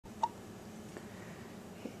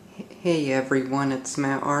Hey everyone, it's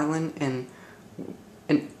Matt Arlen, and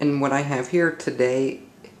what I have here today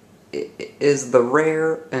is the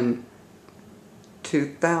rare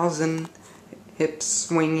 2000 Hip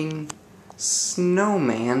Swinging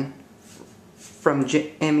Snowman from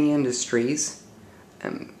Gemmy Industries.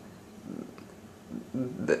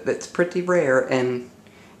 That's pretty rare, and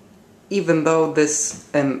even though this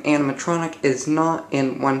animatronic is not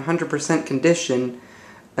in 100% condition,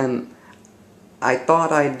 I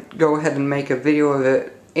thought I'd go ahead and make a video of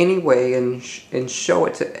it anyway and show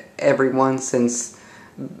it to everyone since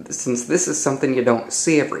this is something you don't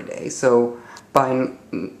see every day. So by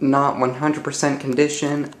not 100%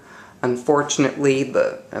 condition, unfortunately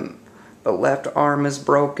the left arm is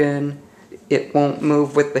broken. It won't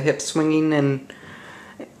move with the hip swinging,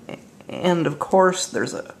 and of course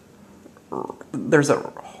there's a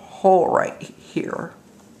hole right here.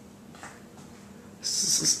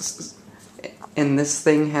 And this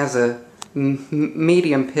thing has a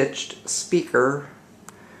medium-pitched speaker.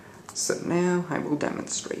 So now I will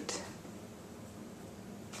demonstrate.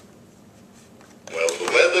 Well, the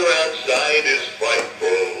weather outside is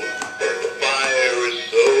frightful, but the fire is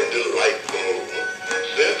so delightful.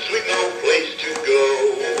 Since we've no place to go,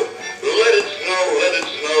 let it snow, let it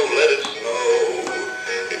snow, let it snow.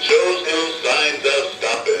 It shows no signs of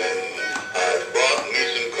stopping. I've brought me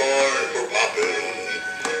some corn for popping.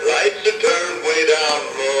 Lights are turned way down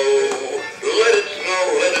low. Let it snow,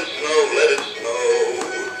 let it snow, let it snow.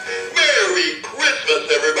 Merry Christmas,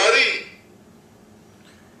 everybody!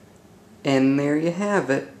 And there you have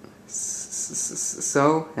it.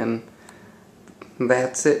 So, and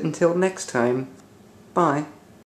that's it until next time. Bye.